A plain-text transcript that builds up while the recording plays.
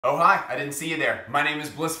Oh hi, I didn't see you there. My name is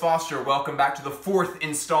Bliss Foster. Welcome back to the fourth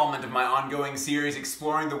installment of my ongoing series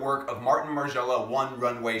exploring the work of Martin Margiela one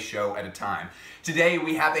runway show at a time. Today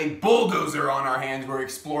we have a bulldozer on our hands. We're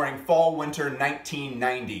exploring Fall/Winter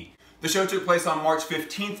 1990. The show took place on March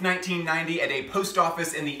 15th, 1990 at a post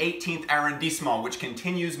office in the 18th arrondissement, which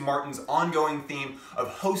continues Martin's ongoing theme of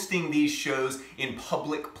hosting these shows in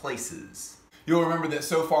public places. You'll remember that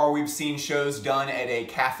so far we've seen shows done at a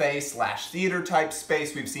cafe/theater type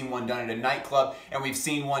space, we've seen one done at a nightclub, and we've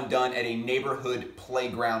seen one done at a neighborhood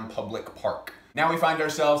playground public park. Now we find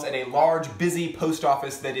ourselves at a large, busy post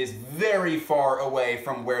office that is very far away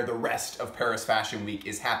from where the rest of Paris Fashion Week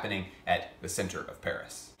is happening at the center of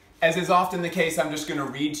Paris. As is often the case, I'm just going to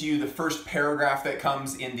read to you the first paragraph that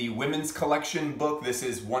comes in the women's collection book. This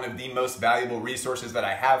is one of the most valuable resources that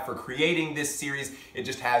I have for creating this series. It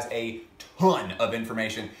just has a ton of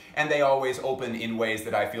information, and they always open in ways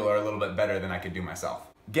that I feel are a little bit better than I could do myself.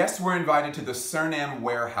 Guests were invited to the Suriname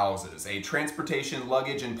warehouses, a transportation,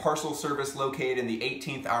 luggage, and parcel service located in the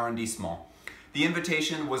 18th arrondissement. The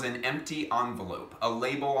invitation was an empty envelope. A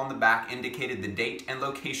label on the back indicated the date and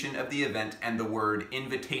location of the event, and the word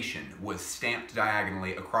invitation was stamped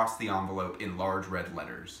diagonally across the envelope in large red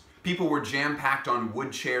letters. People were jam-packed on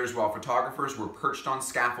wood chairs while photographers were perched on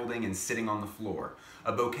scaffolding and sitting on the floor.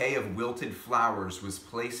 A bouquet of wilted flowers was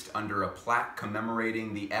placed under a plaque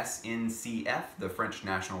commemorating the SNCF, the French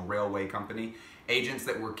National Railway Company, agents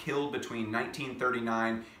that were killed between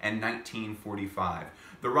 1939 and 1945.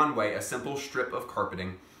 The runway, a simple strip of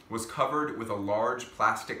carpeting, was covered with a large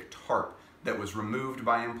plastic tarp that was removed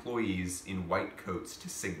by employees in white coats to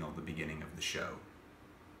signal the beginning of the show.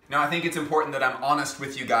 Now, I think it's important that I'm honest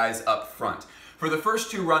with you guys up front. For the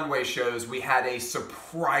first two runway shows, we had a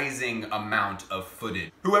surprising amount of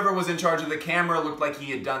footage. Whoever was in charge of the camera looked like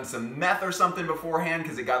he had done some meth or something beforehand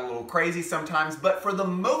because it got a little crazy sometimes, but for the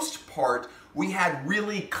most part, we had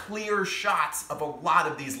really clear shots of a lot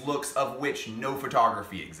of these looks of which no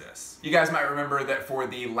photography exists. You guys might remember that for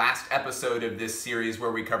the last episode of this series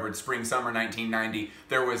where we covered Spring/Summer 1990,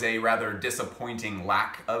 there was a rather disappointing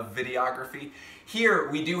lack of videography. Here,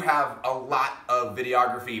 we do have a lot of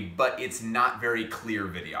videography, but it's not very clear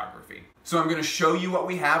videography. So I'm going to show you what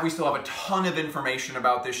we have. We still have a ton of information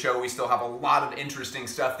about this show. We still have a lot of interesting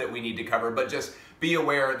stuff that we need to cover, but just be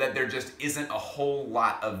aware that there just isn't a whole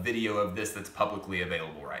lot of video of this that's publicly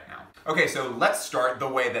available right now. Okay, so let's start the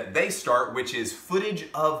way that they start, which is footage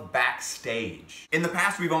of backstage. In the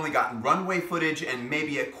past, we've only gotten runway footage and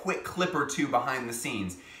maybe a quick clip or two behind the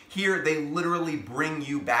scenes. Here, they literally bring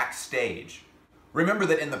you backstage. Remember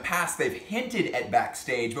that in the past they've hinted at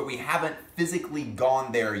backstage, but we haven't physically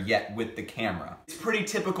gone there yet with the camera. It's pretty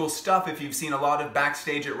typical stuff if you've seen a lot of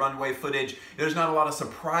backstage at runway footage. There's not a lot of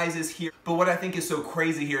surprises here, but what I think is so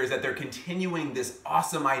crazy here is that they're continuing this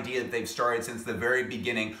awesome idea that they've started since the very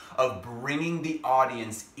beginning of bringing the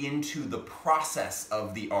audience into the process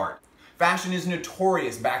of the art. Fashion is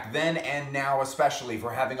notorious back then and now especially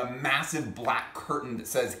for having a massive black curtain that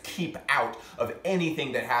says keep out of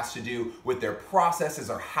anything that has to do with their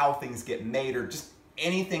processes or how things get made or just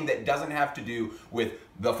anything that doesn't have to do with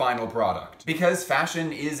the final product. Because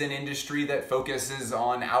fashion is an industry that focuses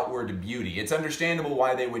on outward beauty. It's understandable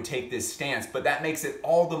why they would take this stance, but that makes it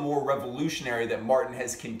all the more revolutionary that Martin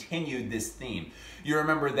has continued this theme. You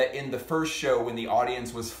remember that in the first show, when the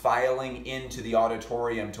audience was filing into the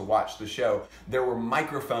auditorium to watch the show, there were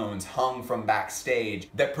microphones hung from backstage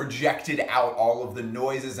that projected out all of the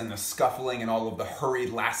noises and the scuffling and all of the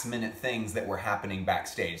hurried last-minute things that were happening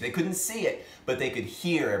backstage. They couldn't see it, but they could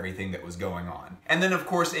hear everything that was going on. And then, of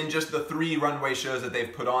course, in just the 3 runway shows that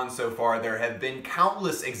they've put on so far, there have been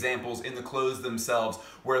countless examples in the clothes themselves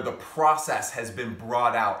where the process has been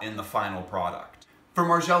brought out in the final product. For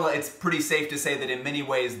Margiela, it's pretty safe to say that in many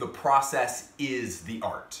ways the process is the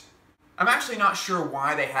art. I'm actually not sure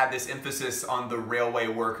why they had this emphasis on the railway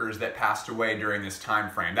workers that passed away during this time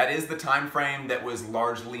frame. That is the time frame that was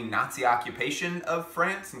largely Nazi occupation of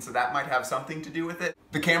France, and so that might have something to do with it.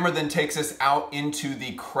 The camera then takes us out into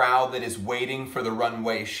the crowd that is waiting for the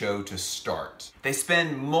runway show to start. They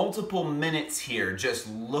spend multiple minutes here just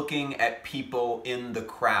looking at people in the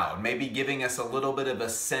crowd, maybe giving us a little bit of a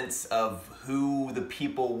sense of who the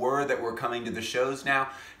people were that were coming to the shows now.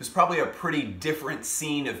 It's probably a pretty different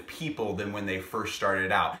scene of people than when they first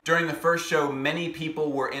started out. During the first show, many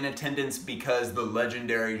people were in attendance because the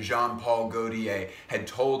legendary Jean-Paul Gaultier had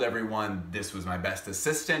told everyone, this was my best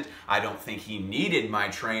assistant. I don't think he needed my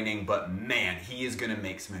training, but man, he is gonna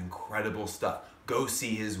make some incredible stuff. Go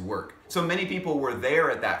see his work. So many people were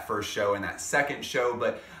there at that first show and that second show,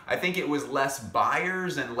 but I think it was less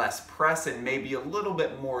buyers and less press and maybe a little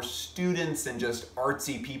bit more students and just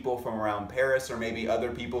artsy people from around Paris, or maybe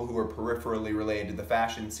other people who are peripherally related to the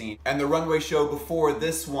fashion scene. And the runway show before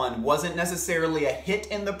this one wasn't necessarily a hit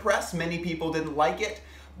in the press. Many people didn't like it,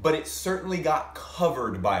 but it certainly got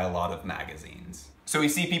covered by a lot of magazines. So we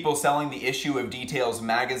see people selling the issue of Details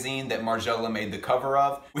magazine that Margiela made the cover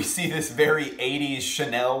of. We see this very 80s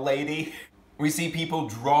Chanel lady. We see people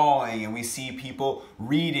drawing, and we see people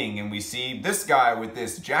reading, and we see this guy with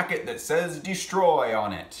this jacket that says destroy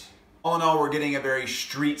on it. All in all, we're getting a very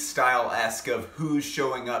street style-esque of who's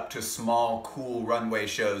showing up to small, cool runway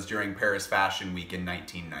shows during Paris Fashion Week in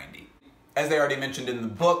 1990. As they already mentioned in the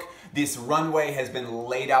book, this runway has been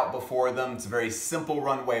laid out before them. It's a very simple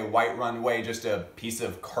runway, white runway, just a piece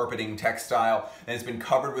of carpeting textile, and it's been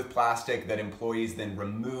covered with plastic that employees then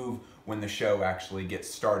remove when the show actually gets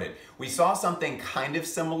started. We saw something kind of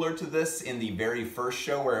similar to this in the very first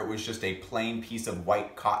show where it was just a plain piece of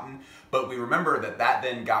white cotton, but we remember that that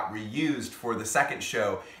then got reused for the second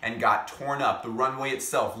show and got torn up. The runway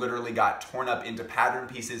itself literally got torn up into pattern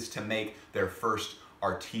pieces to make their first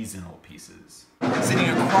artisanal pieces. Sitting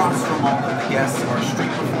across from all of the guests are street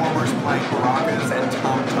performers playing maracas and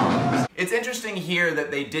tom-toms. It's interesting here that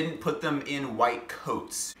they didn't put them in white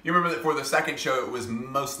coats. You remember that for the second show it was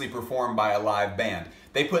mostly performed by a live band.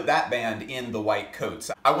 They put that band in the white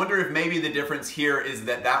coats. I wonder if maybe the difference here is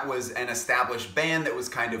that that was an established band that was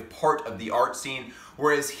kind of part of the art scene,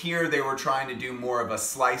 whereas here they were trying to do more of a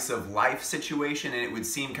slice of life situation, and it would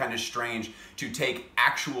seem kind of strange to take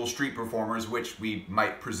actual street performers, which we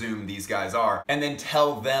might presume these guys are, and then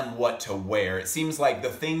tell them what to wear. It seems like the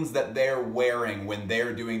things that they're wearing when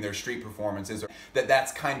they're doing their street performances,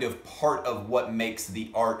 that's kind of part of what makes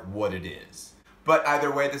the art what it is. But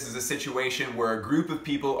either way, this is a situation where a group of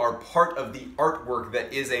people are part of the artwork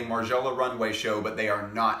that is a Margiela runway show, but they are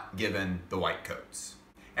not given the white coats.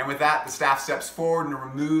 And with that, the staff steps forward and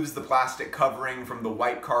removes the plastic covering from the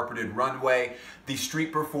white carpeted runway. The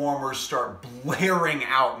street performers start blaring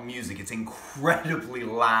out music. It's incredibly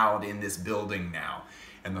loud in this building now.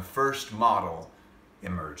 And the first model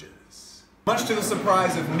emerges. Much to the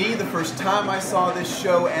surprise of me the first time I saw this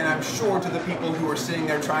show, and I'm sure to the people who were sitting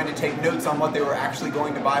there trying to take notes on what they were actually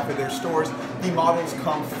going to buy for their stores, the models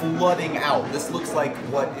come flooding out. This looks like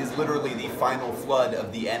what is literally the final flood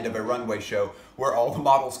of the end of a runway show, where all the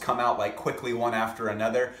models come out like quickly one after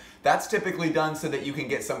another. That's typically done so that you can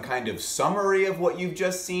get some kind of summary of what you've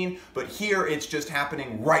just seen, but here it's just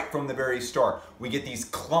happening right from the very start. We get these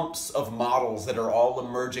clumps of models that are all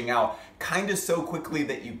emerging out kind of so quickly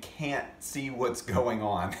that you can't see what's going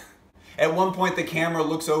on. At one point the camera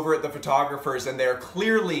looks over at the photographers and they're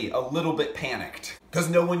clearly a little bit panicked because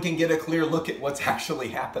no one can get a clear look at what's actually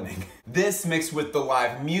happening. This, mixed with the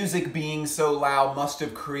live music being so loud, must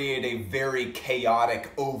have created a very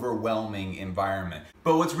chaotic, overwhelming environment.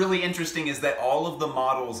 But what's really interesting is that all of the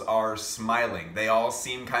models are smiling. They all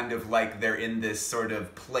seem kind of like they're in this sort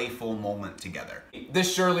of playful moment together.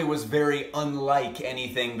 This surely was very unlike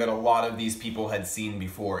anything that a lot of these people had seen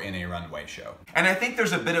before in a runway show. And I think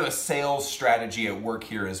there's a bit of a sales strategy at work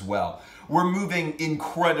here as well. We're moving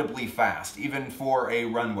incredibly fast, even for a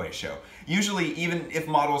runway show. Usually, even if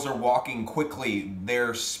models are walking quickly,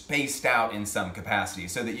 they're spaced out in some capacity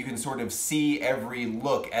so that you can sort of see every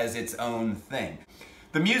look as its own thing.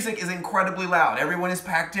 The music is incredibly loud. Everyone is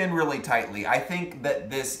packed in really tightly. I think that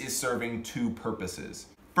this is serving two purposes.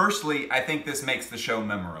 Firstly, I think this makes the show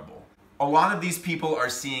memorable. A lot of these people are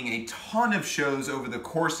seeing a ton of shows over the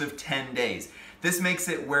course of 10 days. This makes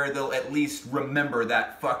it where they'll at least remember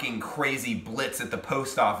that fucking crazy blitz at the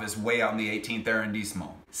post office way out in the 18th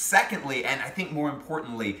arrondissement. Secondly, and I think more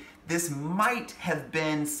importantly, this might have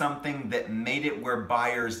been something that made it where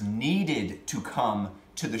buyers needed to come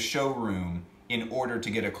to the showroom in order to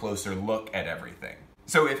get a closer look at everything.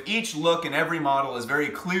 So if each look and every model is very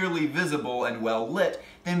clearly visible and well lit,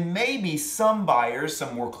 then maybe some buyers,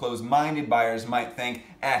 some more closed-minded buyers might think,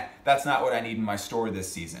 that's not what I need in my store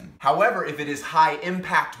this season. However, if it is high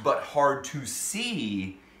impact but hard to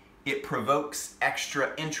see, it provokes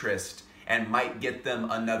extra interest and might get them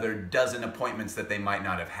another dozen appointments that they might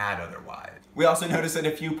not have had otherwise. We also notice at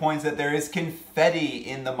a few points that there is confetti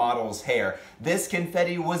in the model's hair. This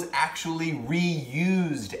confetti was actually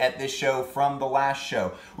reused at this show from the last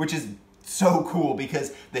show, which is so cool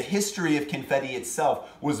because the history of confetti itself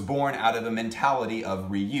was born out of a mentality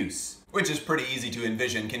of reuse. Which is pretty easy to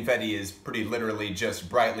envision. Confetti is pretty literally just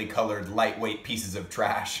brightly colored, lightweight pieces of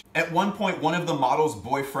trash. At one point, one of the model's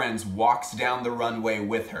boyfriends walks down the runway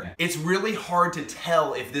with her. It's really hard to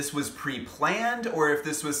tell if this was pre-planned or if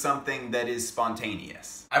this was something that is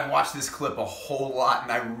spontaneous. I've watched this clip a whole lot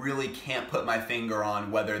and I really can't put my finger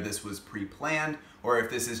on whether this was pre-planned or if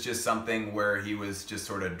this is just something where he was just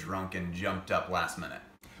sort of drunk and jumped up last minute.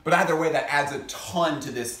 But either way, that adds a ton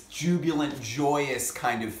to this jubilant, joyous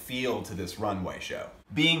kind of feel to this runway show.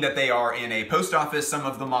 Being that they are in a post office, some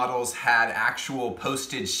of the models had actual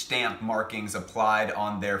postage stamp markings applied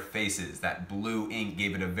on their faces. That blue ink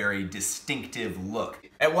gave it a very distinctive look.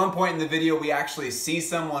 At one point in the video, we actually see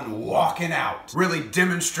someone walking out, really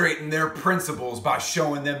demonstrating their principles by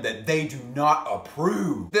showing them that they do not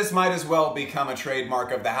approve. This might as well become a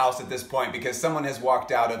trademark of the house at this point because someone has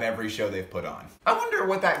walked out of every show they've put on. I wonder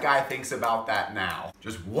what that guy thinks about that now.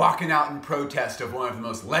 Just walking out in protest of one of the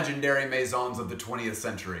most legendary maisons of the 20th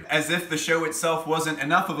century. As if the show itself wasn't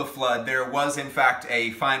enough of a flood, there was in fact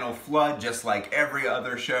a final flood, just like every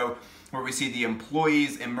other show, where we see the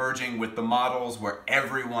employees emerging with the models, where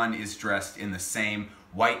everyone is dressed in the same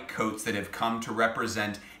white coats that have come to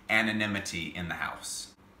represent anonymity in the house.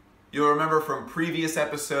 You'll remember from previous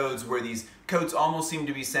episodes where these coats almost seem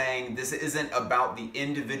to be saying this isn't about the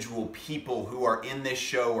individual people who are in this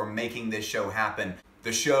show or making this show happen.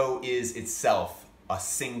 The show is itself a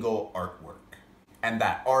single artwork. And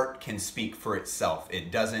that art can speak for itself.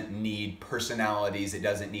 It doesn't need personalities, it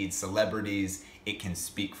doesn't need celebrities, it can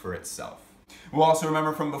speak for itself. We'll also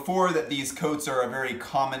remember from before that these coats are a very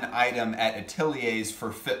common item at ateliers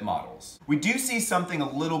for fit models. We do see something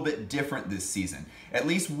a little bit different this season. At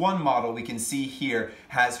least one model we can see here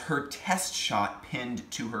has her test shot pinned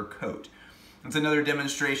to her coat. It's another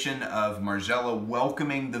demonstration of Margiela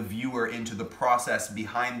welcoming the viewer into the process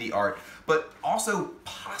behind the art, but also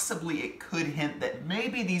possibly it could hint that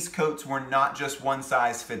maybe these coats were not just one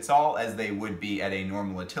size fits all as they would be at a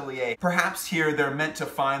normal atelier. Perhaps here they're meant to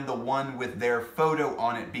find the one with their photo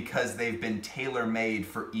on it because they've been tailor-made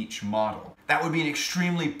for each model. That would be an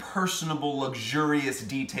extremely personable, luxurious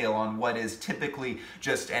detail on what is typically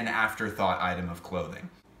just an afterthought item of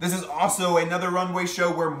clothing. This is also another runway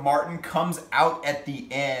show where Martin comes out at the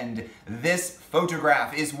end. This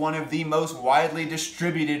photograph is one of the most widely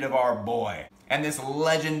distributed of our boy. And this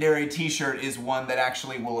legendary t-shirt is one that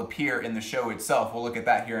actually will appear in the show itself. We'll look at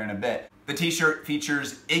that here in a bit. The t-shirt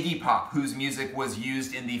features Iggy Pop, whose music was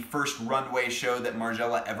used in the first runway show that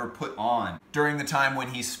Margiela ever put on. During the time when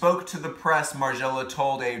he spoke to the press, Margiela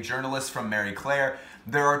told a journalist from Marie Claire,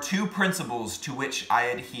 "There are two principles to which I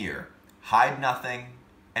adhere. Hide nothing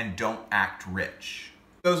and don't act rich."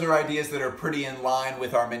 Those are ideas that are pretty in line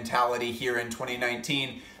with our mentality here in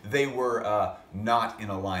 2019. They were not in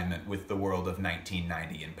alignment with the world of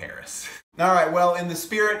 1990 in Paris. All right, well, in the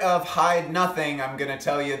spirit of hide nothing, I'm gonna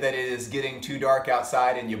tell you that it is getting too dark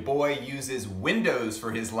outside and your boy uses windows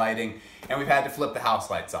for his lighting, and we've had to flip the house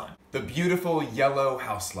lights on. The beautiful yellow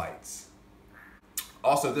house lights.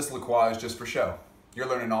 Also, this liqueur is just for show. You're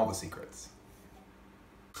learning all the secrets.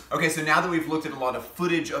 Okay, so now that we've looked at a lot of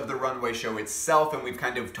footage of the runway show itself and we've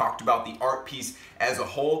kind of talked about the art piece as a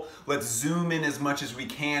whole, let's zoom in as much as we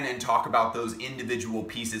can and talk about those individual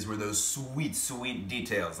pieces where those sweet, sweet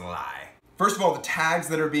details lie. First of all, the tags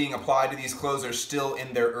that are being applied to these clothes are still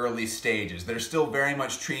in their early stages. They're still very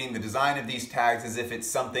much treating the design of these tags as if it's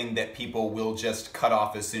something that people will just cut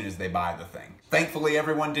off as soon as they buy the thing. Thankfully,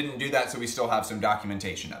 everyone didn't do that, so we still have some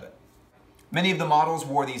documentation of it. Many of the models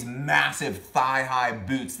wore these massive thigh-high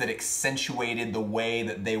boots that accentuated the way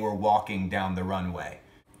that they were walking down the runway.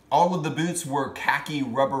 All of the boots were khaki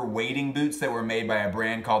rubber wading boots that were made by a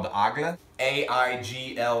brand called Aigle,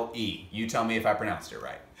 A-I-G-L-E. You tell me if I pronounced it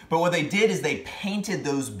right. But what they did is they painted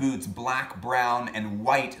those boots black, brown, and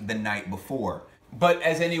white the night before. But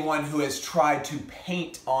as anyone who has tried to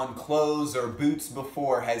paint on clothes or boots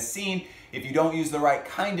before has seen, if you don't use the right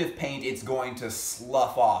kind of paint, it's going to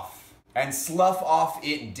slough off. And slough off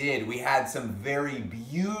it did. We had some very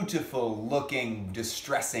beautiful looking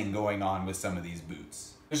distressing going on with some of these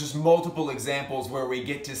boots. There's just multiple examples where we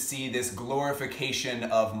get to see this glorification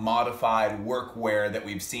of modified workwear that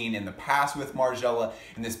we've seen in the past with Margiela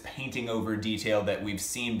and this painting over detail that we've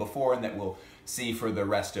seen before and that we'll see for the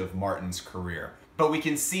rest of Martin's career. But we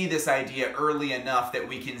can see this idea early enough that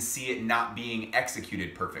we can see it not being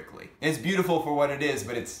executed perfectly. It's beautiful for what it is,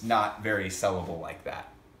 but it's not very sellable like that.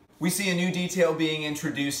 We see a new detail being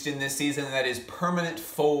introduced in this season, and that is permanent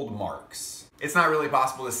fold marks. It's not really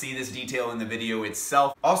possible to see this detail in the video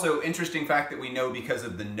itself. Also, interesting fact that we know because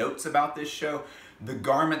of the notes about this show, the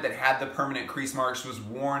garment that had the permanent crease marks was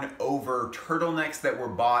worn over turtlenecks that were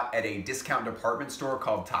bought at a discount department store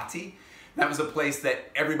called Tati. That was a place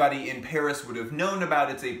that everybody in Paris would have known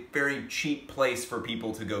about. It's a very cheap place for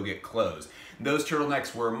people to go get clothes. Those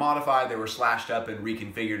turtlenecks were modified, they were slashed up and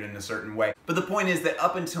reconfigured in a certain way. But the point is that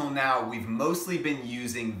up until now, we've mostly been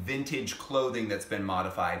using vintage clothing that's been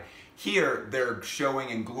modified. Here, they're showing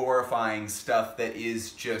and glorifying stuff that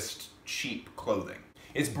is just cheap clothing.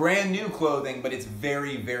 It's brand new clothing, but it's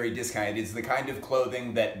very, very discounted. It's the kind of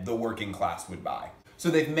clothing that the working class would buy. So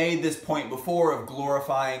they've made this point before of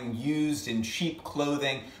glorifying used and cheap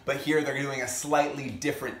clothing, but here they're doing a slightly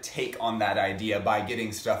different take on that idea by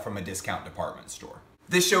getting stuff from a discount department store.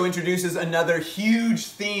 This show introduces another huge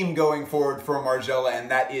theme going forward for Margiela,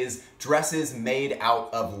 and that is dresses made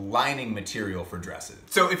out of lining material for dresses.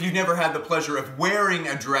 So if you've never had the pleasure of wearing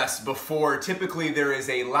a dress before, typically there is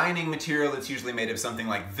a lining material that's usually made of something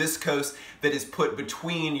like viscose that is put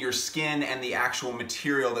between your skin and the actual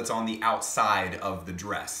material that's on the outside of the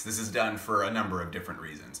dress. This is done for a number of different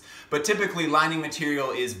reasons. But typically lining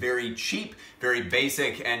material is very cheap, very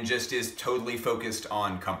basic, and just is totally focused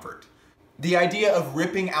on comfort. The idea of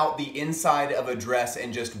ripping out the inside of a dress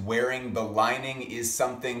and just wearing the lining is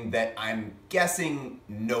something that I'm guessing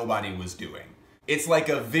nobody was doing. It's like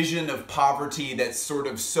a vision of poverty that's sort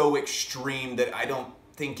of so extreme that I don't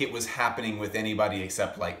think it was happening with anybody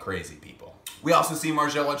except like crazy people. We also see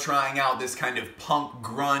Margiela trying out this kind of punk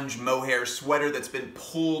grunge mohair sweater that's been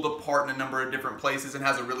pulled apart in a number of different places and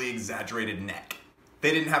has a really exaggerated neck. They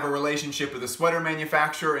didn't have a relationship with a sweater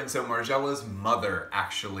manufacturer, and so Margiela's mother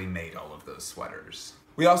actually made all of those sweaters.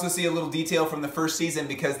 We also see a little detail from the first season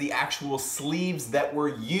because the actual sleeves that were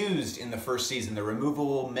used in the first season, the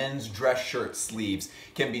removable men's dress shirt sleeves,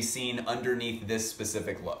 can be seen underneath this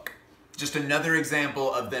specific look. Just another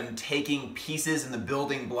example of them taking pieces and the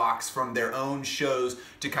building blocks from their own shows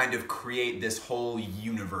to kind of create this whole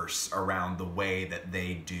universe around the way that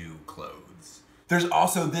they do clothes. There's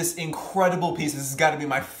also this incredible piece. This has got to be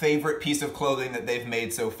my favorite piece of clothing that they've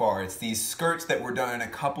made so far. It's these skirts that were done in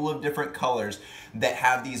a couple of different colors that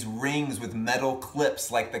have these rings with metal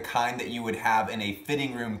clips like the kind that you would have in a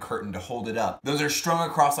fitting room curtain to hold it up. Those are strung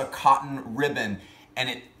across a cotton ribbon and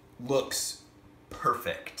it looks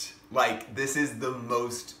perfect. Like, this is the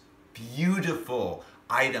most beautiful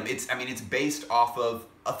item. It's based off of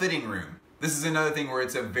a fitting room. This is another thing where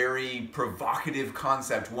it's a very provocative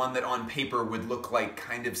concept, one that on paper would look like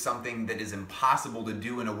kind of something that is impossible to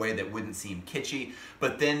do in a way that wouldn't seem kitschy,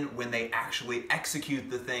 but then when they actually execute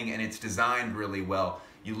the thing and it's designed really well,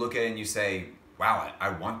 you look at it and you say, wow, I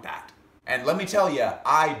want that. And let me tell you,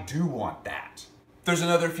 I do want that. There's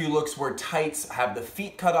another few looks where tights have the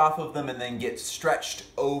feet cut off of them and then get stretched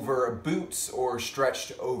over boots or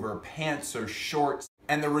stretched over pants or shorts.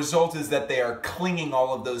 And the result is that they are clinging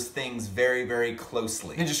all of those things very, very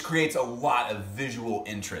closely. It just creates a lot of visual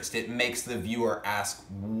interest. It makes the viewer ask,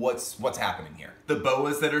 what's happening here? The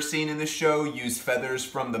boas that are seen in the show use feathers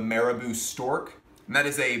from the marabou stork. And that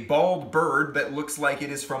is a bald bird that looks like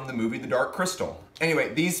it is from the movie The Dark Crystal.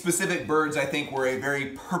 Anyway, these specific birds I think were a very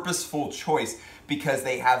purposeful choice because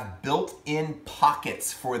they have built-in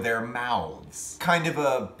pockets for their mouths. Kind of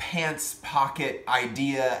a pants pocket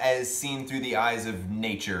idea as seen through the eyes of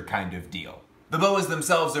nature kind of deal. The boas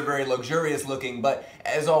themselves are very luxurious looking, but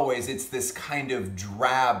as always, it's this kind of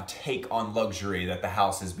drab take on luxury that the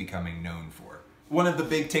house is becoming known for. One of the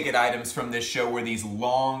big ticket items from this show were these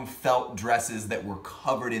long felt dresses that were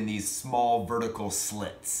covered in these small vertical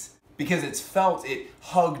slits. Because it's felt, it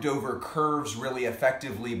hugged over curves really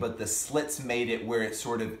effectively, but the slits made it where it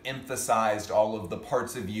sort of emphasized all of the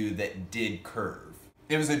parts of you that did curve.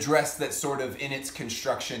 It was a dress that sort of, in its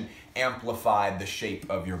construction, amplified the shape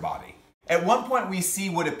of your body. At one point we see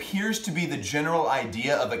what appears to be the general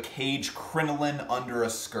idea of a cage crinoline under a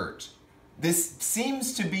skirt. This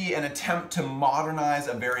seems to be an attempt to modernize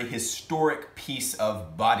a very historic piece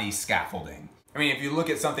of body scaffolding. I mean, if you look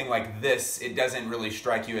at something like this, it doesn't really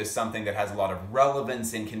strike you as something that has a lot of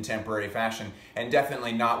relevance in contemporary fashion, and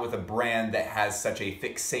definitely not with a brand that has such a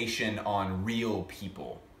fixation on real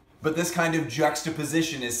people. But this kind of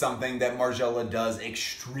juxtaposition is something that Margiela does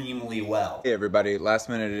extremely well. Hey everybody, last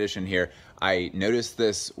minute edition here. I noticed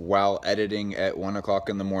this while editing at 1 o'clock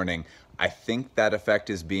in the morning. I think that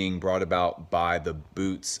effect is being brought about by the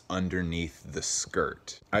boots underneath the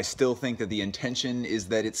skirt. I still think that the intention is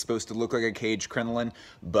that it's supposed to look like a cage crinoline,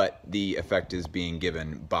 but the effect is being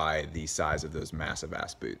given by the size of those massive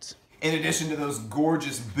ass boots. In addition to those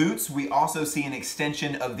gorgeous boots, we also see an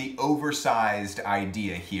extension of the oversized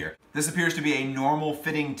idea here. This appears to be a normal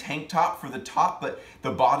fitting tank top for the top, but the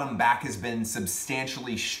bottom back has been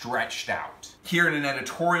substantially stretched out. Here in an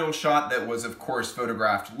editorial shot that was of course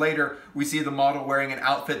photographed later, we see the model wearing an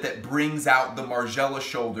outfit that brings out the Margiela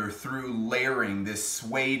shoulder through layering this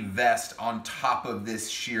suede vest on top of this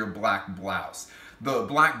sheer black blouse. The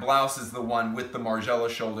black blouse is the one with the Margiela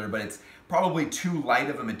shoulder, but it's probably too light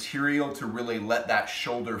of a material to really let that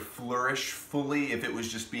shoulder flourish fully if it was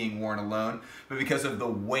just being worn alone. But because of the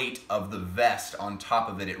weight of the vest on top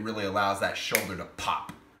of it, it really allows that shoulder to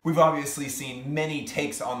pop. We've obviously seen many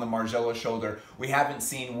takes on the Margiela shoulder. We haven't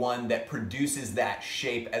seen one that produces that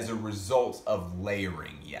shape as a result of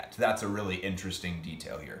layering yet. That's a really interesting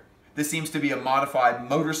detail here. This seems to be a modified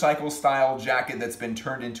motorcycle style jacket that's been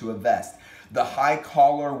turned into a vest. The high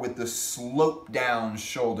collar with the slope down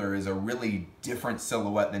shoulder is a really different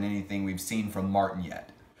silhouette than anything we've seen from Martin yet.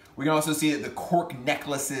 We can also see that the cork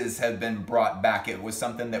necklaces have been brought back. It was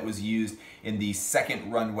something that was used in the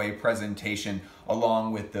second runway presentation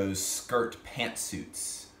along with those skirt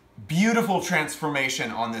pantsuits. Beautiful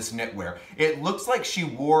transformation on this knitwear. It looks like she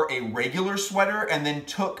wore a regular sweater and then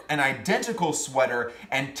took an identical sweater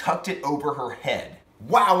and tucked it over her head.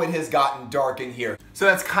 Wow, it has gotten dark in here. So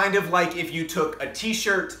that's kind of like if you took a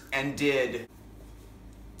t-shirt and did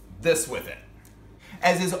this with it.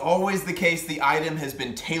 As is always the case, the item has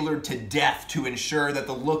been tailored to death to ensure that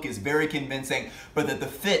the look is very convincing, but that the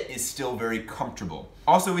fit is still very comfortable.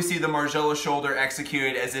 Also, we see the Margiela shoulder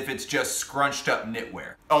executed as if it's just scrunched up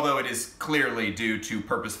knitwear, although it is clearly due to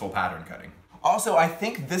purposeful pattern cutting. Also, I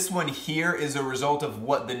think this one here is a result of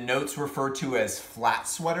what the notes refer to as flat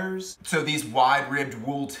sweaters. So these wide-ribbed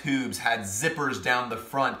wool tubes had zippers down the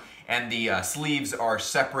front, and the sleeves are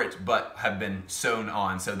separate but have been sewn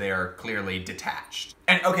on, so they are clearly detached.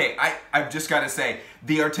 And okay, I've just got to say,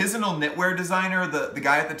 the artisanal knitwear designer, the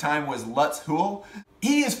guy at the time was Lutz Huhl.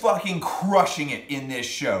 He is fucking crushing it in this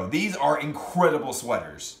show. These are incredible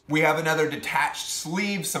sweaters. We have another detached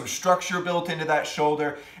sleeve, some structure built into that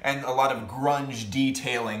shoulder, and a lot of grunge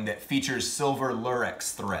detailing that features silver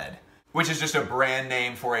lurex thread, which is just a brand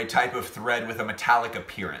name for a type of thread with a metallic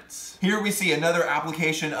appearance. Here we see another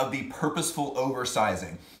application of the purposeful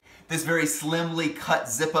oversizing. This very slimly cut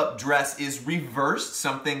zip-up dress is reversed,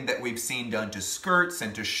 something that we've seen done to skirts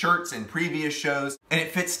and to shirts in previous shows, and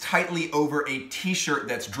it fits tightly over a t-shirt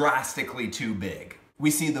that's drastically too big. We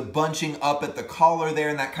see the bunching up at the collar there,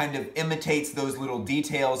 and that kind of imitates those little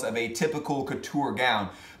details of a typical couture gown,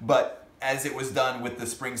 but as it was done with the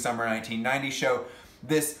Spring-Summer 1990 show,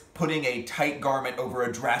 this putting a tight garment over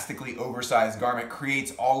a drastically oversized garment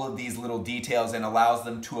creates all of these little details and allows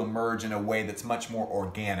them to emerge in a way that's much more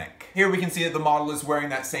organic. Here we can see that the model is wearing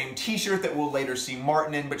that same t-shirt that we'll later see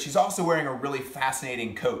Martin in, but she's also wearing a really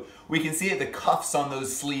fascinating coat. We can see that the cuffs on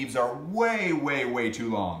those sleeves are way, way, way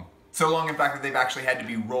too long. So long, in fact, that they've actually had to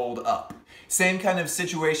be rolled up. Same kind of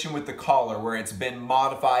situation with the collar, where it's been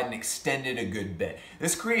modified and extended a good bit.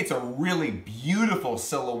 This creates a really beautiful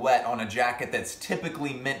silhouette on a jacket that's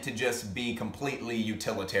typically meant to just be completely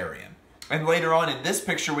utilitarian. And later on in this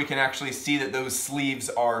picture, we can actually see that those sleeves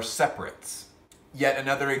are separates. Yet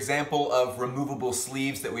another example of removable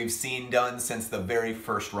sleeves that we've seen done since the very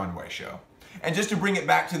first runway show. And just to bring it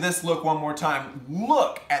back to this look one more time,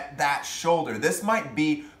 look at that shoulder. This might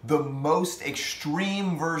be the most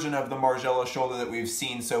extreme version of the Margiela shoulder that we've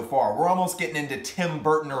seen so far. We're almost getting into Tim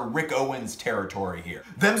Burton or Rick Owens territory here.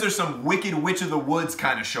 Them's are some Wicked Witch of the Woods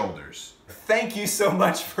kind of shoulders. Thank you so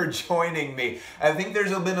much for joining me. I think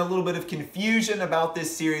there's been a little bit of confusion about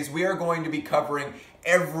this series. We are going to be covering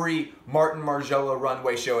every Martin Margiela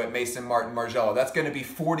runway show at Maison Martin Margiela. That's going to be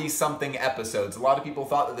 40-something episodes. A lot of people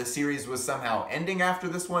thought that the series was somehow ending after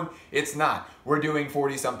this one. It's not. We're doing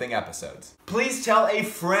 40-something episodes. Please tell a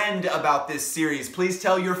friend about this series. Please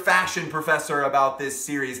tell your fashion professor about this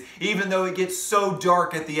series. Even though it gets so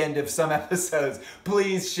dark at the end of some episodes,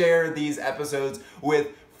 please share these episodes with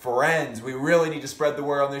friends. We really need to spread the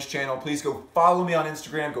word on this channel. Please go follow me on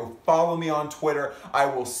Instagram. Go follow me on Twitter. I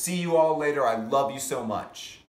will see you all later. I love you so much.